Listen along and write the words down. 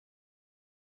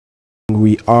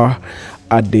we are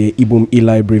at the Ibom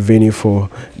E-Library venue for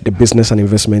the Business and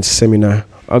Investment Seminar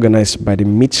organized by the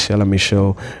Michel and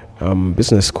Michel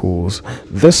business schools.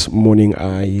 This morning,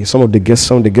 some of the guest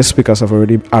speakers have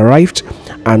already arrived,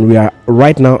 and we are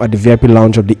right now at the VIP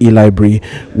lounge of the E-Library,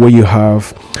 where you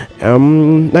have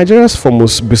Nigeria's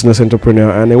foremost business entrepreneur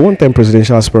and a one-time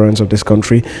presidential aspirant of this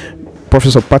country,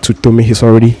 Professor Patu Tomi. He's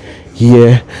already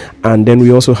here, and then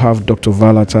we also have Dr.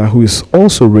 Val Attah, who is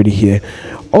also already here.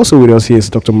 Also with us here is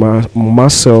Dr.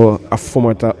 Marcel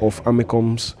Afomata of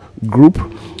Amicom's Group.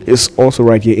 Is also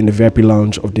right here in the VIP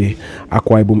lounge of the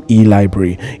Akwa Ibom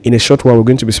E-Library. In a short while, we're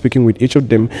going to be speaking with each of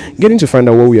them, getting to find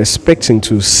out what we're expecting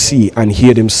to see and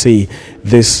hear them say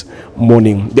this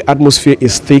morning. The atmosphere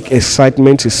is thick,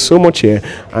 excitement is so much here,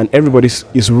 and everybody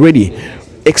is ready,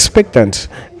 expectant,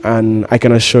 and I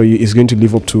can assure you it's going to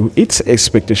live up to its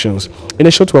expectations. In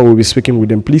a short while, we'll be speaking with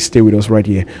them. Please stay with us right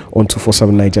here on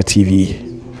 247 Niger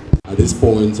TV. At this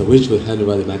point, I wish to hand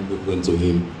over the microphone to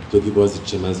him to give us the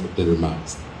chairman's opening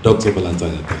remarks. Dr. Val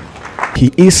Attah.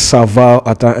 He is Sir Val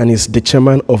Attah and is the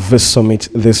chairman of this summit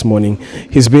this morning.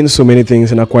 He's been so many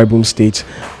things in Akwa Ibom State,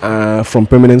 from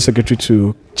permanent secretary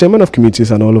to chairman of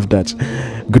committees and all of that.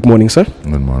 Good morning, sir.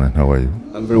 Good morning. How are you?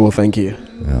 I'm very well, thank you.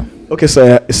 Yeah. Okay,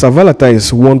 Sir Val Attah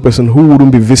is one person who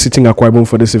wouldn't be visiting Akwa Ibom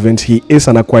for this event. He is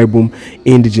an Akwa Ibom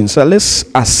indigene. So let's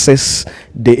assess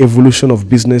the evolution of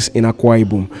business in Akwa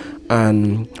Ibom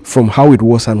and from how it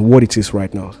was and what it is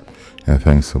right now. Yeah,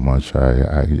 thanks so much.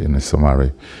 In a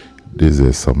summary,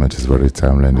 this summit is very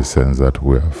timely in the sense that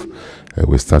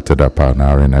we started our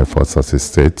pioneering efforts as a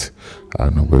state,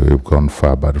 and we've gone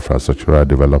far by the infrastructural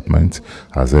development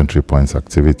as entry points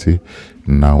activity.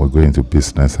 Now we're going to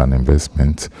business and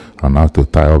investment, and how to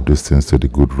tie up these things to the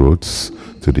good roads,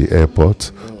 to the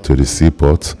airport, to the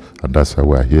seaport, and that's why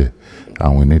we're here.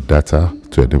 And we need data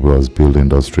to enable us build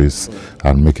industries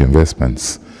and make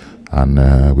investments.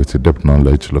 And with the depth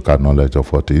knowledge, local knowledge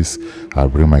of what is, I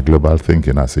bring my global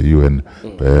thinking as a UN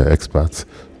expert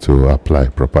to apply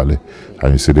properly.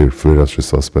 And you see the various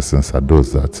resource persons are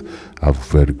those that have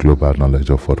very global knowledge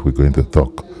of what we're going to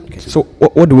talk. Okay. So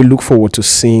what do we look forward to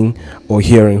seeing or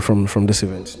hearing from this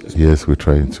event? Yes, we're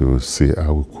trying to see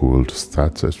how we could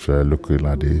start looking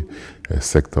at the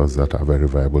sectors that are very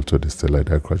viable to the state, like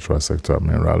the agricultural sector,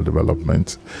 mineral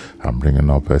development, and bringing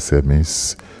up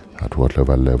SMEs at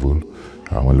whatever level,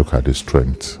 and we look at the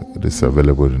strength that's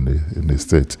available in the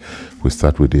state. We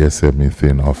start with the SME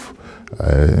thing of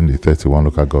in the 31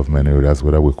 local government areas,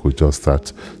 whether we could just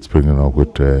start springing up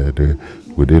with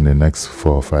within the next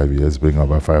 4 or 5 years, bring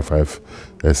about five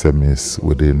SMEs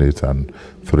within it and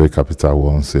 3 capital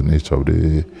ones in each of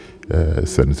the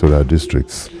senatorial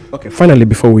districts. Okay. Finally,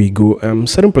 before we go,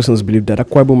 certain persons believe that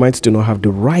Akwa Ibomites do not have the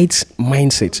right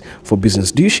mindset for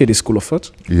business. Do you share this school of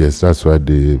thought? Yes, that's why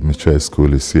the Michel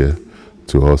School is here,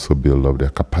 to also build up their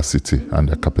capacity and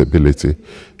their capability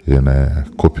in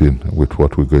coping with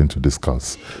what we're going to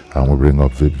discuss. And we bring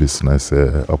up the business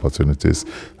opportunities,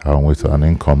 and with an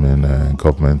incoming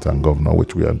government and governor,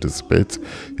 which we anticipate,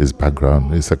 his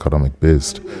background is economic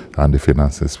based, and the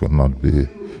finances will not be. You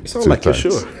sound like you're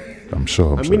sure. I'm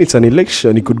sure. I mean, it's an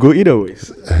election. It could go either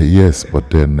ways. Yes, but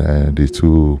then the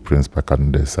 2 principal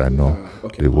candidates, I know,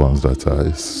 the ones that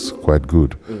is quite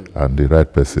good, and the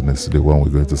right person is the one we're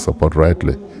going to support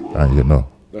rightly, and you know.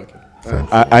 Okay.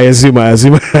 I assume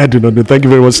I do not know. Thank you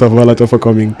very much, Sir Val Attah, for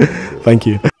coming. Thank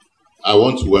you. I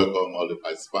want to welcome all the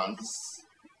participants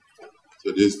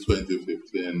to this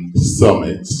 2015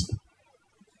 summit.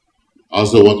 I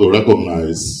also want to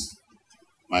recognize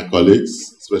my colleagues,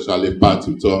 especially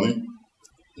Patu Tomi,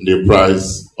 in the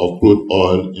price of crude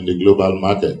oil in the global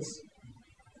market.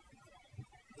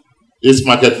 This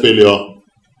market failure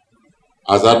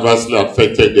has adversely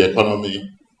affected the economy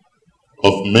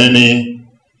of many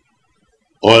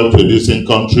oil-producing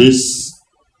countries.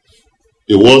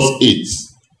 The worst hit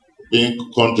being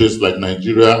countries like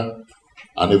Nigeria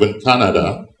and even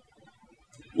Canada,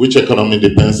 which economy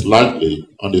depends largely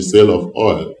on the sale of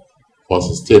oil for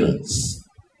sustenance.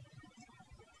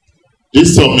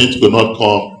 This summit could not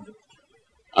come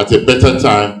at a better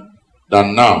time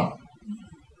than now,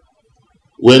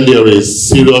 when there is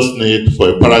serious need for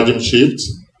a paradigm shift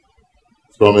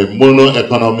from a mono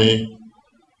economy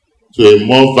to a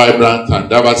more vibrant and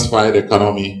diversified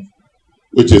economy,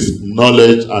 which is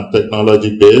knowledge and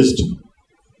technology based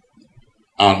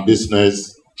and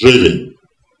business driven.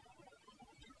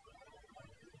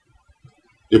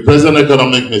 The present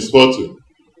economic misfortune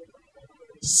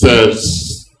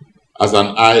serves as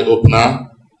an eye-opener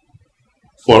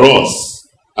for us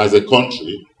as a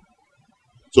country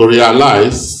to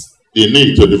realize the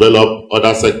need to develop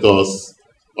other sectors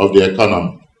of the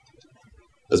economy.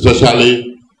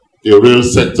 especially the rail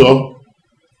sector,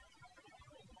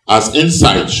 as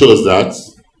insight shows that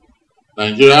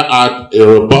Nigeria had a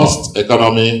robust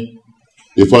economy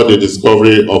before the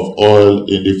discovery of oil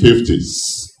in the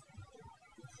 50s.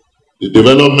 The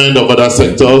development of other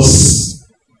sectors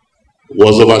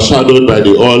was overshadowed by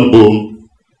the oil boom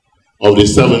of the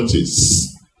 70s.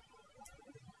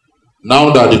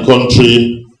 Now that the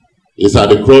country is at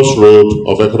the crossroad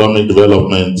of economic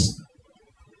development,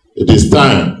 it is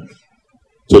time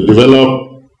to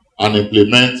develop and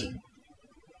implement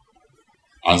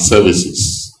and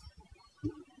services.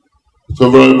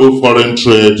 Favorable foreign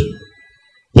trade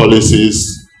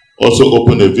policies also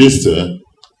open a vista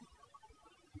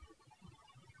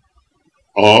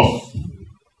of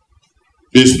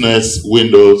business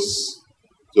windows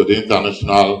to the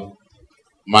international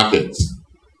market.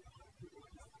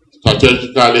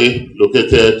 Strategically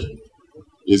located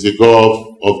is the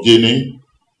Gulf of Guinea,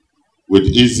 with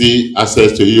easy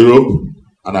access to Europe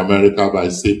and America by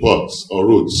seaports or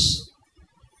routes.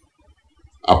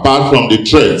 Apart from the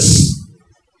threats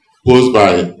posed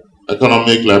by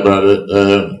economic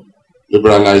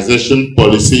liberalization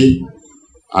policy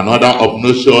and other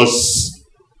obnoxious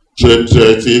trade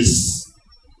treaties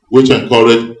which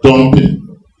encourage dumping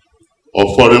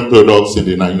of foreign products in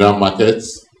the Nigerian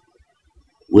markets,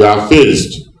 we are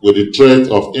faced with the threat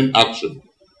of inaction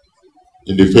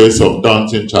in the face of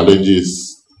daunting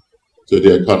challenges to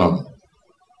the economy.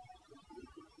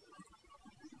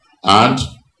 And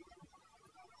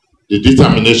the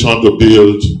determination to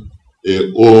build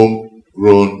a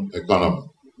homegrown economy.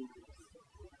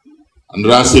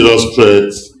 Another serious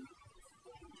threat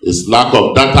is lack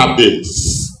of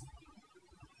database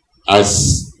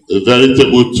as a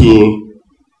veritable tool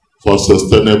for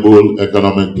sustainable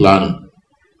economic planning.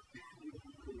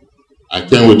 I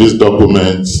came with this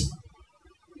document,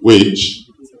 which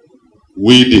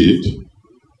we did.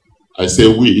 I say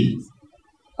we,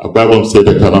 Agbabom State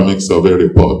Economic Survey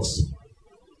Report.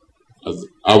 As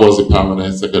I was the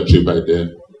permanent secretary by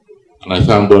then, and I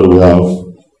thank God we have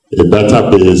a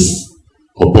database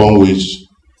upon which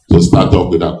to start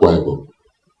off with Akwa Ibom.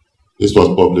 This was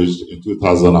published in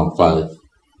 2005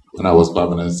 when I was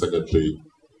permanent secretary,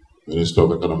 Minister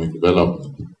of Economic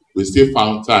Development. We still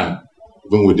found time,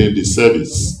 even within the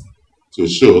service, to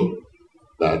show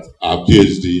that our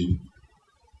PhD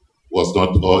was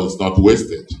not, or is not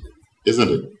wasted, isn't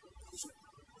it?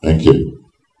 Thank you.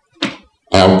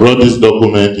 I have brought this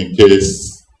document in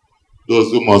case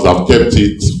those who must have kept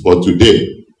it for today.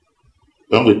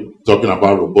 When we're talking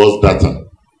about robust data,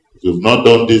 if you've not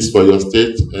done this for your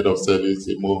state, head of service,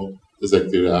 IMO,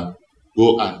 secretariat,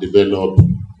 go and develop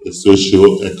a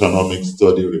socio-economic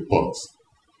study report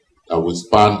that will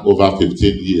span over 15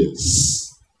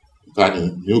 years. In fact,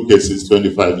 in new cases,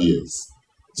 25 years,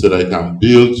 so that you can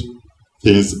build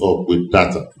things up with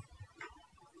data.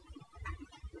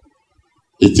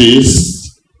 It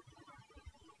is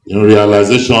in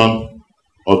realization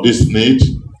of this need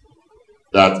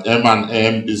that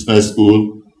M&M Business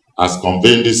School has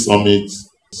convened this summit,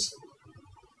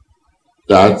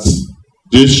 that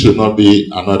this should not be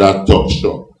another talk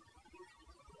show.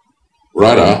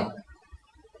 Rather,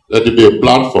 let it be a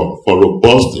platform for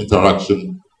robust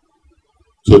interaction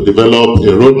to develop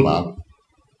a roadmap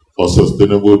for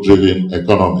sustainable driven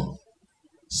economy,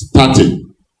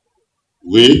 starting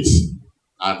with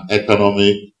an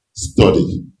economic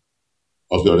study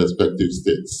of your respective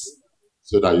states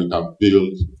so that you can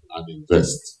build and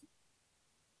invest.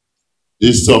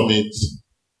 This summit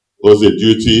owes a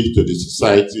duty to the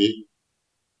society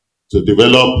to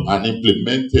develop an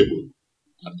implementable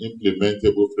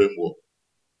framework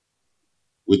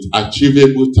with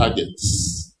achievable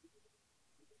targets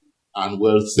and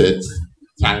well-set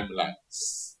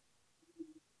timelines.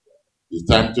 The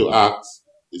time to act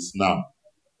is now,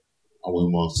 and we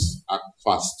must act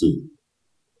fast too.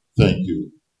 Thank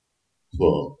you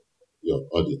for your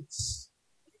audience.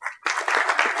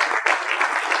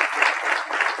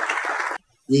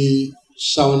 We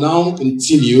shall now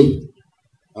continue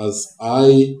as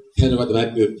I hand over the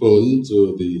microphone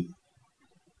to the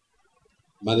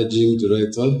Managing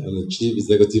Director and the Chief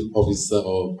Executive Officer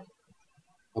of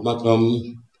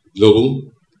Amacom Global,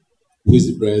 who is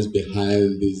the brains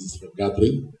behind this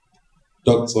gathering,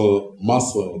 Dr.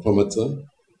 Marcel Promota,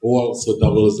 who also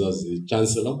doubles as the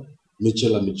Chancellor,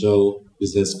 Mitchell & Mitchell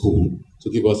Business School, to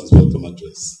give us his welcome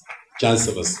address.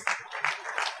 Chancellors.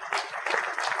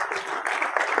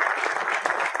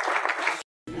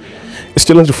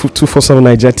 Still on 247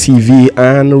 Nigeria TV,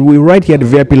 and we're right here at the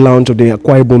VIP lounge of the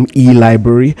Akwa Ibom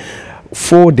E-Library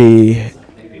for the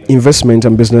Investment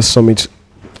and Business Summit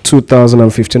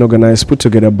 2015 organized, put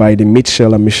together by the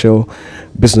Mitchell and Michelle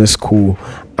Business School.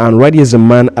 And right here is the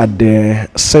man at the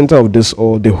center of this,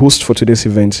 or the host for today's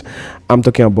event. I'm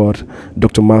talking about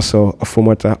Dr. Marcel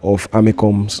Afomata of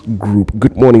Amecom's group.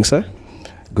 Good morning, sir.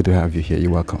 Good to have you here.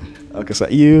 You're welcome. Okay, sir.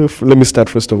 Let me start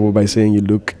first of all by saying you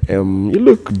look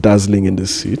dazzling in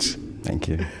this suit. Thank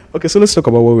you. Okay, so let's talk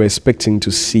about what we're expecting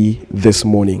to see this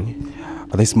morning.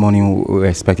 This morning, we're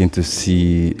expecting to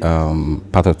see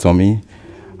Pato Tommy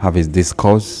have his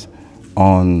discourse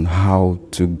on how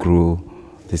to grow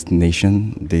this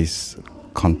nation, this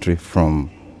country,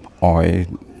 from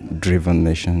oil-driven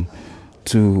nation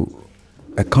to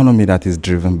economy that is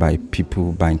driven by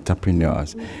people, by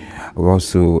entrepreneurs. We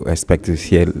also expect to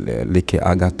hear Leke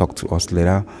Aga talk to us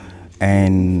later,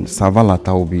 and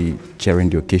Savalata will be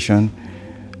chairing the occasion,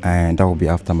 and that will be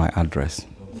after my address.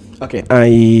 Okay,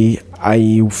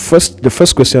 the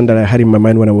first question that I had in my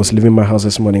mind when I was leaving my house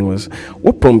this morning was,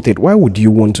 what prompted? Why would you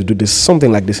want to do this,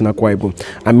 something like this in Akwa Ibom?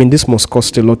 I mean, this must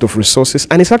cost a lot of resources,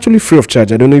 and it's actually free of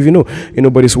charge. I don't know if you know,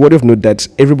 but it's word of note that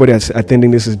everybody that's attending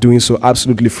this is doing so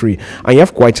absolutely free, and you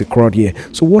have quite a crowd here.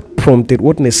 So, what prompted?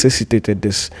 What necessitated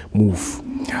this move?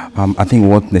 I think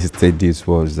what necessitated this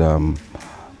was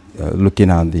looking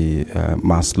at the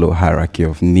Maslow hierarchy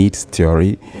of needs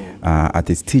theory. At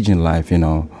a stage in life,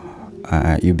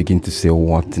 you begin to say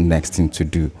what next thing to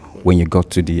do. When you got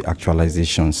to the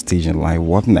actualization stage in life,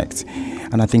 what next?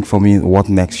 And I think for me, what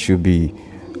next should be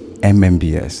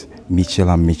MMBS, Mitchell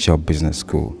and Mitchell Business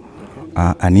School.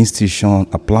 An institution,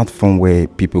 a platform where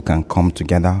people can come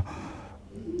together,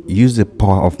 use the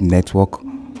power of network,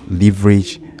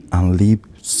 leverage and live,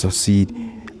 succeed,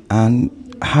 and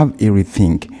have a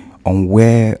rethink on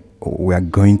where we are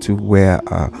going to, where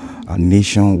a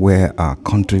nation, where our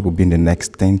country will be in the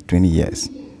next 10, 20 years.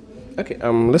 Okay,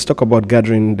 let's talk about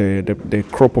gathering the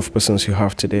crop of persons you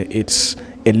have today. It's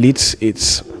elite,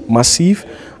 it's massive.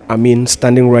 I mean,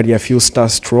 standing right here, I feel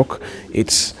starstruck.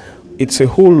 It's a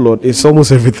whole lot. It's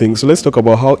almost everything. So let's talk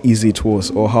about how easy it was,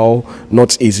 or how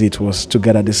not easy it was to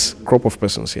gather this crop of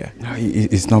persons here.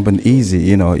 It's not been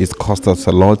easy. It's cost us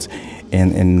a lot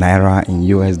in Naira, in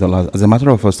US dollars. As a matter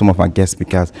of fact, some of our guest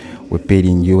speakers were paid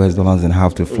in US dollars and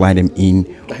have to fly them in.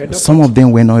 Some of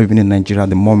them were not even in Nigeria at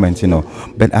the moment,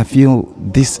 But I feel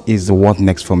this is what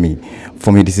next for me.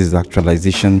 For me, this is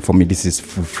actualization. For me, this is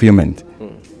fulfillment.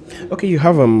 Okay, you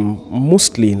have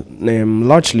mostly,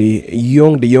 largely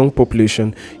the young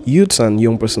population, youths and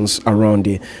young persons around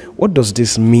here. What does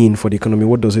this mean for the economy?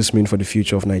 What does this mean for the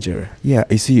future of Nigeria? Yeah,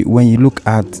 you see, when you look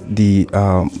at the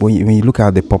when you look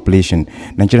at the population,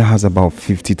 Nigeria has about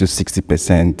 50 to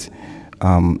 60%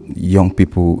 young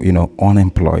people,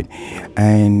 unemployed,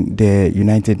 and the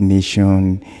United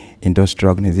Nations Industrial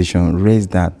Organization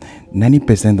raised that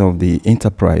 90% of the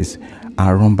enterprise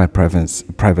are run by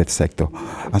private sector.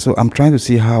 And so I'm trying to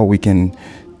see how we can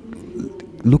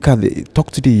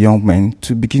talk to the young men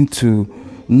to begin to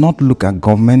not look at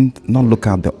government, not look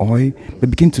at the oil,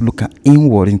 but begin to look at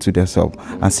inward into themselves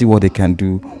and see what they can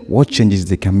do, what changes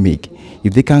they can make.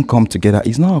 If they can come together,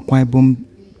 it's not a Akwa Ibom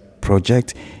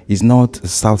project, it's not a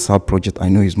South-South project. I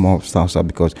know it's more of South-South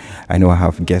because I know I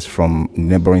have guests from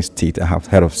neighboring state. I have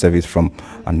head of service from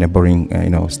a neighboring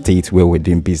state where we're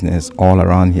doing business all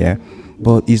around here.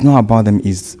 But it's not about them,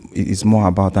 it's more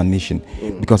about our nation.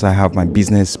 Because I have my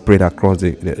business spread across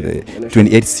the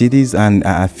 28 cities, and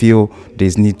I feel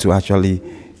there's need to actually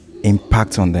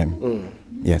impact on them.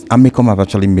 Yes, Amecom have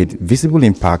actually made visible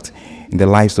impact in the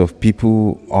lives of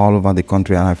people all over the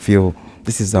country, and I feel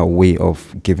this is our way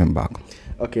of giving back.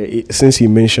 Okay, since you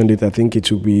mentioned it, I think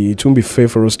it won't be fair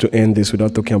for us to end this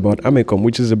without talking about Amecom,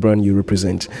 which is the brand you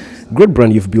represent. Great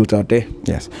brand you've built out there.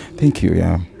 Yes, thank you,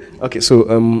 yeah. Okay, so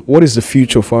what is the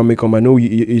future for Amecom? I know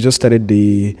you just started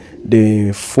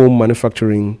the foam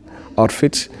manufacturing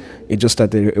outfit. It just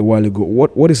started a while ago.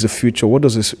 What is the future? What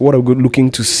are we looking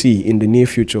to see in the near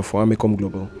future for Amecom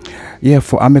Global? Yeah,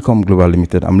 for Amecom Global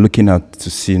Limited, I'm looking at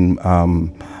to seeing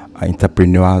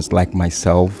entrepreneurs like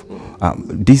myself.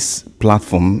 This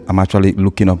platform, I'm actually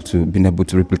looking up to being able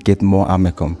to replicate more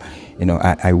Amecom.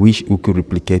 I wish we could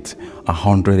replicate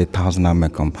 100, 1,000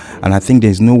 Amecom. And I think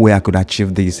there's no way I could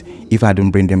achieve this if I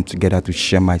don't bring them together to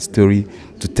share my story,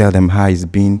 to tell them how it's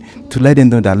been, to let them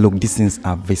know that, look, these things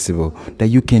are visible, that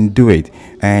you can do it,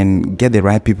 and get the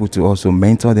right people to also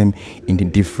mentor them in the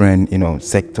different,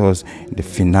 sectors, the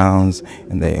finance,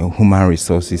 and the human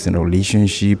resources, and the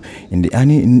relationship,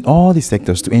 in all the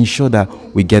sectors to ensure that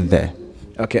we get there.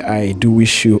 Okay, I do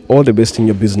wish you all the best in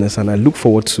your business, and I look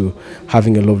forward to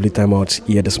having a lovely time out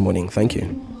here this morning. Thank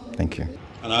you. Thank you.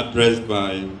 An address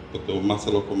by Dr.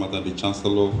 Marcel Afomata, the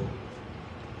Chancellor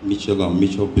Mitchell and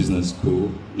Mitchell Business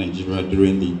School, Nigeria,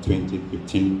 during the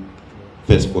 2015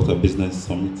 First Quarter Business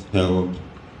Summit held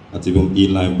at Ibom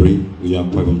E-Library, Uyo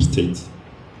Akwa Ibom State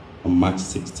on March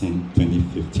 16,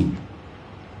 2015.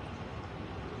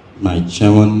 My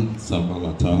chairman,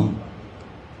 Savalata,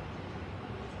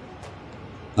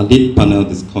 a lead panel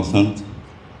discussant,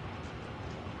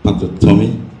 Patrick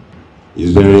Tommy,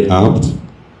 is very apt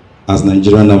as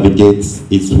Nigeria navigates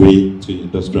its way to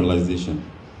industrialization.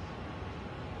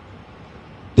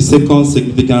 The second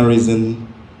significant reason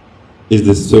is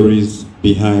the stories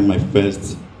behind my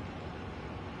first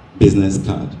business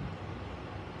card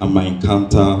and my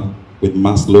encounter with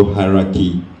Maslow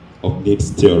hierarchy of needs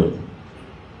theory.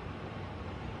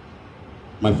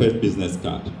 My first business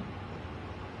card.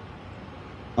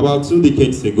 About 2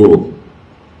 decades ago,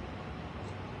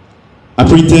 I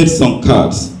printed some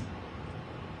cards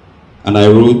and I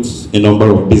wrote a number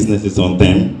of businesses on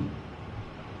them.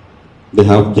 They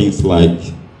have things like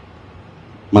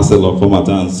Marcelo Fomata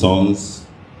and Sons,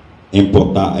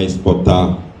 importer,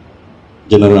 exporter,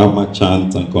 general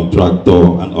merchant and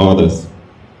contractor, and others,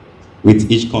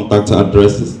 with each contact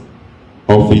addresses,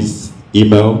 office,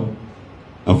 email,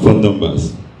 and phone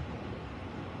numbers.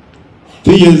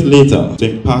 2 years later, to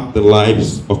impact the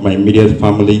lives of my immediate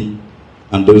family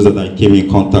and those that I came in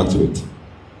contact with.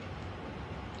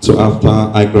 So after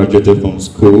I graduated from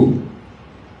school,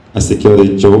 I secured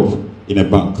a job in a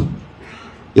bank.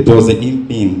 It was the in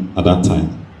thing at that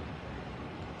time.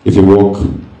 If you work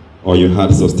or you had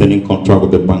a sustaining contract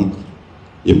with the bank,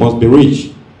 you must be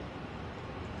rich.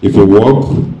 If you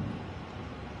work,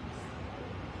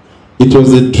 it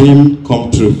was a dream come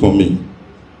true for me.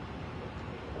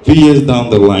 A few years down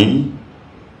the line,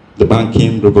 the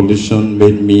banking revolution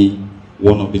made me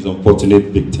one of its unfortunate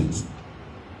victims.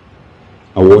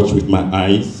 I watched with my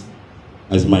eyes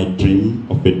as my dream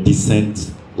of a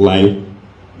decent life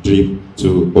drift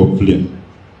to oblivion.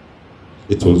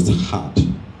 It was hard.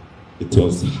 It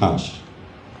was harsh.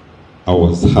 I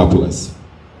was helpless.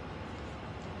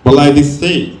 But like they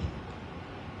say,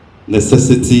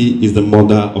 necessity is the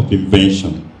mother of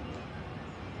invention.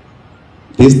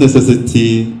 This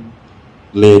necessity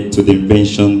led to the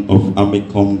invention of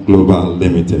Amecom Global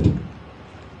Limited.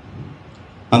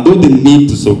 And though the need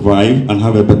to survive and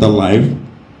have a better life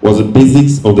was the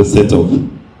basics of the setup,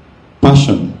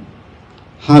 passion,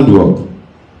 hard work,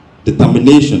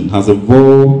 determination has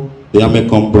evolved the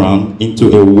Amecom brand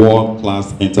into a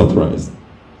world-class enterprise,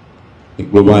 a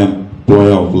global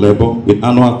employer of labor with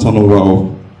annual turnover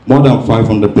of more than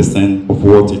 500% of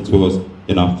what it was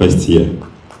in our first year.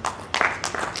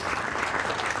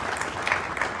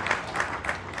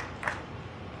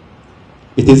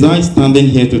 It is I standing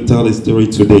here to tell the story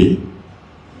today,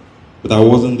 but I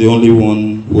wasn't the only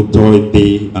one who toiled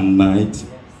day and night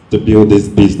to build this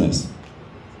business.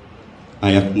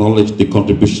 I acknowledge the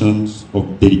contributions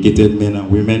of dedicated men and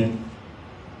women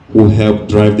who helped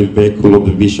drive the vehicle of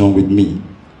the vision with me.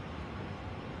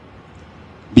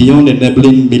 Beyond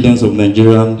enabling millions of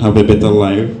Nigerians have a better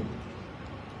life,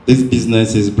 this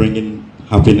business is bringing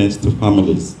happiness to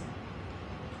families.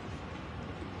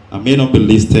 I may not be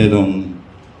listed on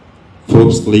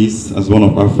Forbes list as one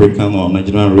of African or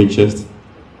Nigerian richest,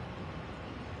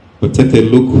 but take a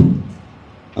look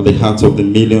at the hearts of the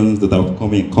millions that have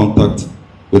come in contact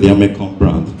with the Amecom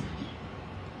brand.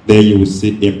 There you will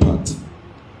see impact,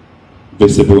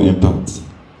 visible impact.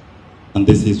 And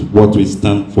this is what we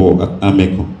stand for at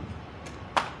Amecom.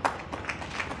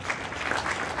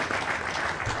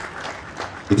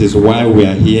 It is why we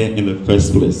are here in the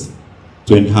first place,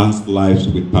 to enhance lives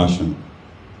with passion.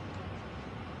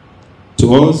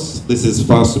 To us, this is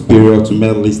far superior to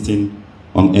mere listing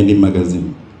on any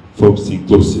magazine, Forbes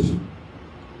inclusive.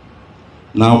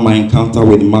 Now my encounter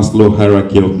with Maslow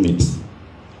hierarchy of needs.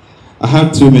 I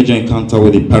had two major encounters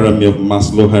with the pyramid of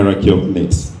Maslow hierarchy of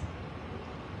needs.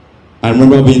 I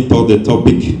remember being taught the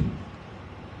topic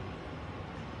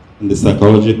in the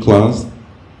psychology class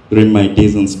during my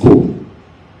days in school.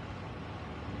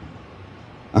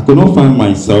 I could not find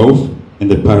myself in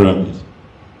the pyramid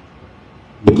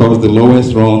because the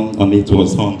lowest rung on it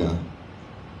was hunger,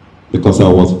 because I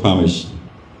was famished,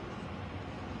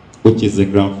 which is the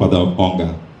grandfather of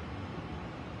hunger.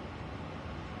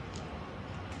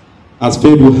 As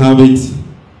fate will have it,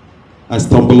 I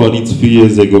stumbled on it a few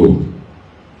years ago,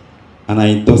 and I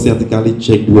enthusiastically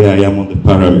checked where I am on the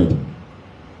pyramid.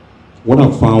 What I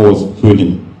found was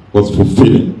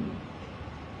fulfilling.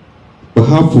 But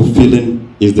how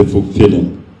fulfilling is the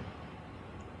fulfilling?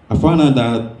 I found out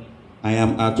that I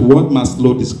am at what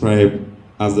Maslow described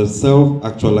as the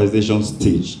self-actualization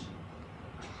stage.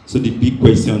 So the big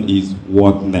question is,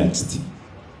 what next?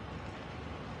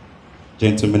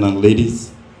 gentlemen and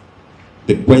ladies,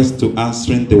 the quest to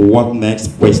answering the what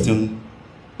next question,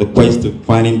 the quest to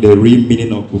finding the real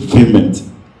meaning of fulfillment,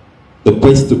 the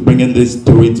quest to bringing this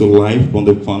story to life on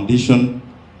the foundation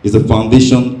is the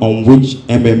foundation on which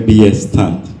MMBS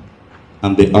stands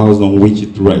and the house on which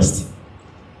it rests.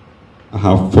 I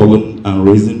have fallen and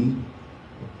risen,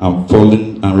 I've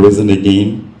fallen and risen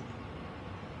again.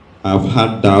 I've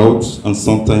had doubts and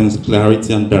sometimes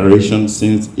clarity and direction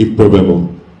seems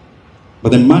improbable.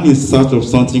 But the man in search of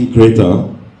something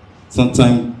greater,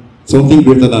 something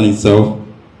greater than himself,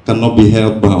 cannot be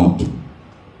held bound.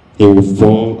 He will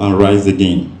fall and rise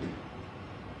again.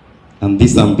 And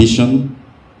this ambition,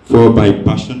 fueled by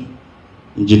passion,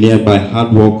 engineered by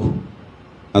hard work,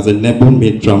 has enabled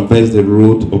me to traverse the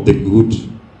road of the good,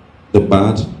 the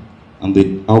bad, and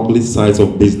the ugly sides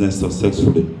of business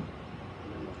successfully.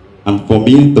 And for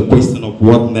me, the question of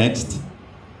what next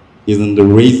is in the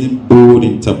raising bold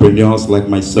entrepreneurs like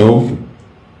myself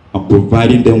and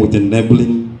providing them with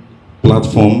enabling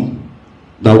platform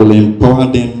that will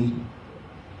empower them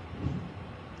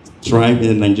to thrive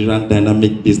in the Nigerian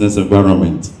dynamic business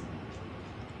environment,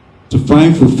 to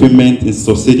find fulfillment in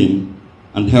succeeding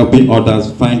and helping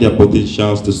others find their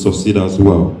potentials to succeed as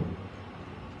well.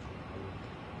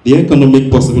 The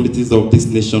economic possibilities of this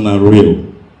nation are real,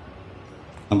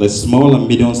 and the small and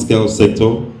medium scale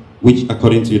sector, which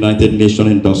according to United Nations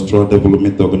Industrial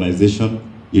Development Organization,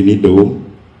 UNIDO,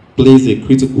 plays a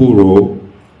critical role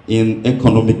in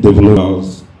economic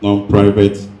development,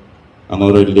 non-private and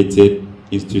other related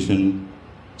institutions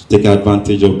to take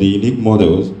advantage of the unique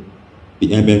models the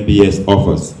MMBS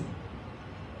offers.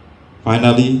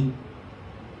 Finally,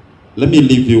 let me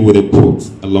leave you with a quote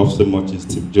I love so much in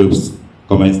Steve Jobs'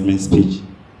 commencement speech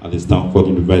at Stanford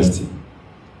University.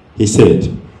 He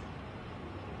said,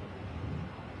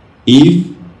 "If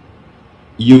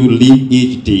you live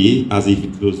each day as if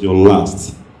it was your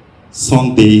last,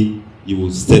 someday you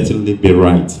will certainly be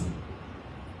right."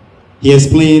 He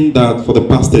explained that for the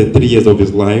past 33 years of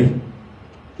his life,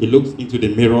 he looks into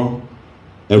the mirror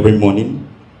every morning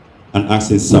and asks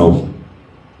himself,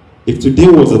 if today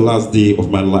was the last day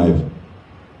of my life,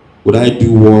 would I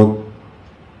do what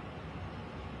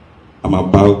I'm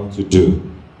about to do?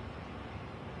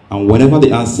 And whenever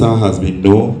the answer has been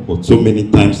no for so many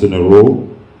times in a row,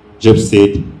 Job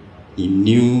said he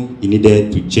knew he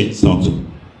needed to change something.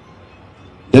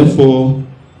 Therefore,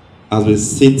 as we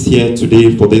sit here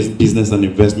today for this Business and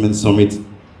Investment Summit,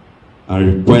 I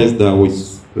request that we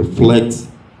reflect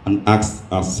and ask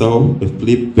ourselves a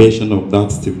flip version of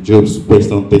that Steve Jobs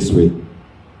question this way.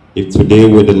 If today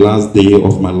were the last day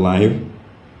of my life,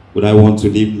 would I want to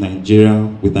leave Nigeria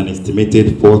with an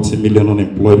estimated 40 million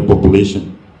unemployed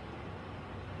population?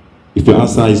 If your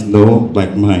answer is no,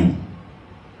 like mine,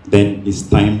 then it's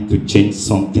time to change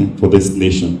something for this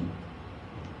nation.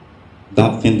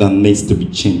 That thing that needs to be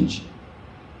changed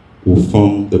will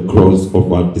form the crux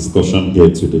of our discussion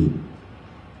here today.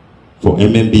 For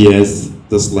MMBS,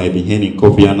 just like the hen in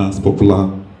Kofi Annan's popular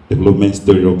development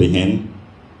story of the hen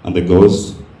and the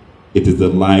ghost, it is a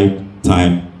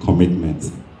lifetime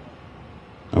commitment.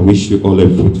 I wish you all a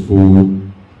fruitful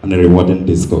and a rewarding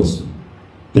discourse.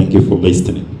 Thank you for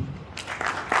listening.